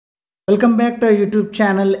Welcome back to our YouTube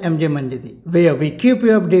channel MJ Manjadi, where we keep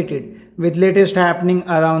you updated with latest happening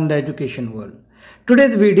around the education world.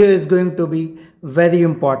 Today's video is going to be very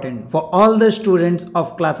important for all the students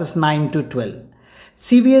of classes 9 to 12.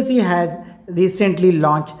 CBSE has recently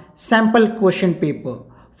launched sample question paper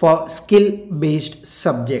for skill-based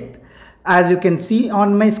subject. As you can see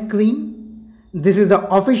on my screen, this is the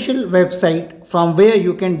official website from where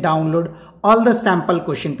you can download all the sample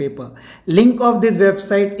question paper. Link of this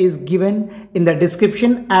website is given in the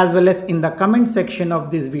description as well as in the comment section of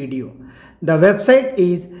this video. The website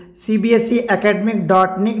is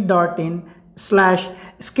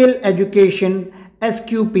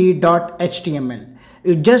cbseacademic.nic.in/skilleducationsqp.html.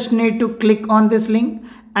 You just need to click on this link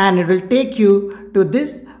and it will take you to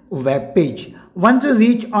this web page. Once you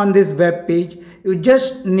reach on this web page, you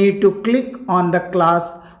just need to click on the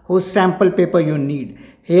class whose sample paper you need.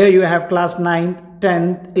 Here you have class 9th,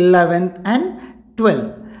 10th, 11th and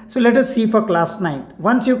 12th. So let us see for class 9th.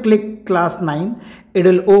 Once you click class 9th, it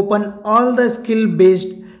will open all the skill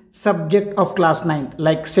based subject of class 9th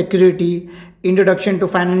like security, introduction to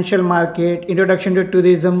financial market, introduction to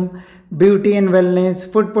tourism, beauty and wellness,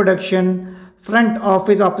 food production, front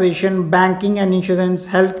office operation, banking and insurance,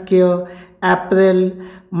 healthcare, apparel,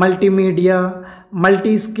 multimedia,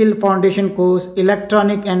 multi-skill foundation course,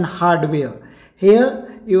 electronic and hardware. Here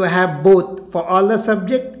you have both for all the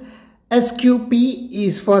subject. SQP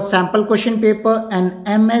is for sample question paper and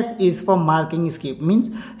MS is for marking scheme, means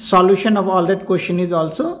solution of all that question is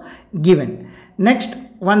also given. Next,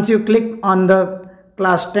 once you click on the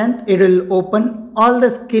class 10th, it will open all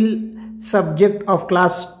the skill subject of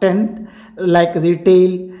class 10th like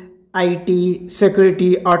retail, IT,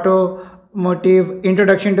 security, automotive,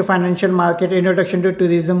 introduction to financial market, introduction to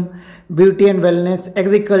tourism, beauty and wellness,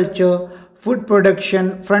 agriculture, food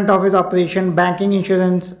production, front office operation, banking,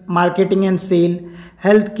 insurance, marketing and sale,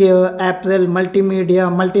 healthcare, apparel, multimedia,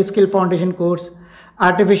 multi-skill foundation course,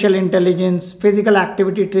 artificial intelligence, physical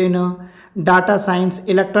activity trainer, data science,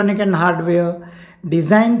 electronic and hardware,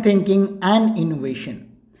 design thinking and innovation.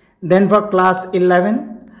 Then for class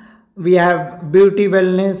 11, we have beauty,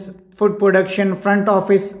 wellness, food production, front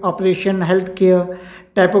office operation, healthcare,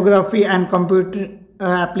 typography and computer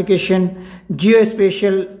application,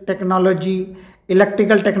 geospatial technology,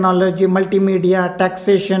 electrical technology, multimedia,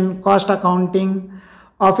 taxation, cost accounting,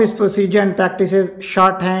 office procedure and practices,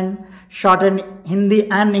 shorthand, Hindi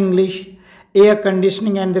and English, air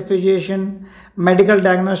conditioning and refrigeration, medical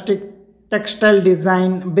diagnostic, textile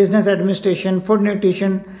design, business administration, food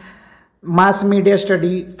nutrition, mass media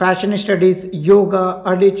study, fashion studies, yoga,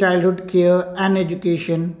 early childhood care and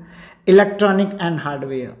education, electronic and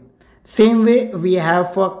hardware. Same way we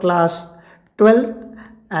have for class 12th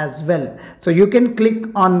as well. So you can click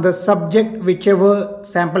on the subject, whichever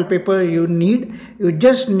sample paper you need, you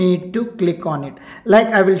just need to click on it. Like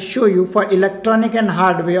I will show you for electronic and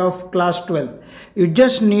hardware of class 12. You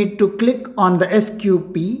just need to click on the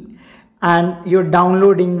SQP and your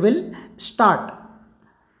downloading will start.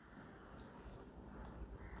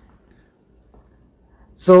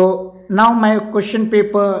 So now my question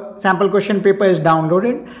paper, sample question paper is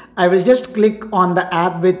downloaded. I will just click on the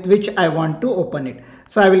app with which I want to open it.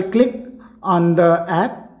 So I will click on the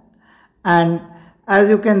app and as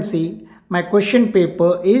you can see, my question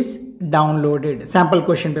paper is downloaded, sample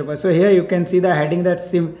question paper. So here you can see the heading that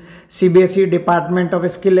CBSE Department of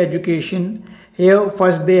Skill Education. Here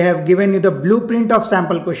first they have given you the blueprint of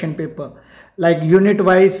sample question paper, like unit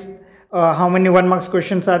wise, how many 1 marks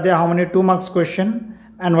questions are there, how many 2 marks question,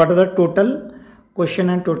 and what are the total question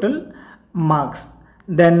and total marks.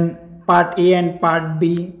 Then part A and part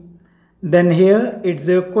B. Then here it's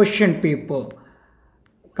a question paper.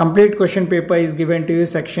 Complete question paper is given to you.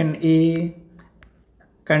 Section A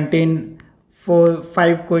contain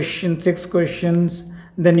 5 questions, 6 questions.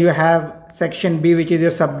 Then you have section B, which is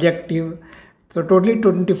your subjective. So totally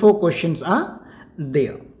 24 questions are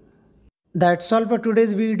there. That's all for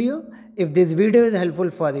today's video. If this video is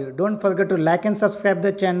helpful for you, don't forget to like and subscribe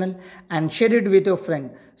the channel and share it with your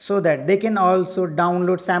friend so that they can also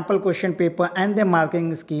download sample question paper and the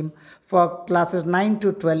marking scheme for classes 9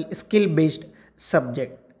 to 12 skill based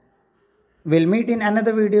subject. We'll meet in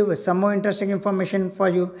another video with some more interesting information for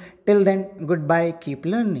you. Till then, goodbye, keep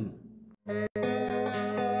learning.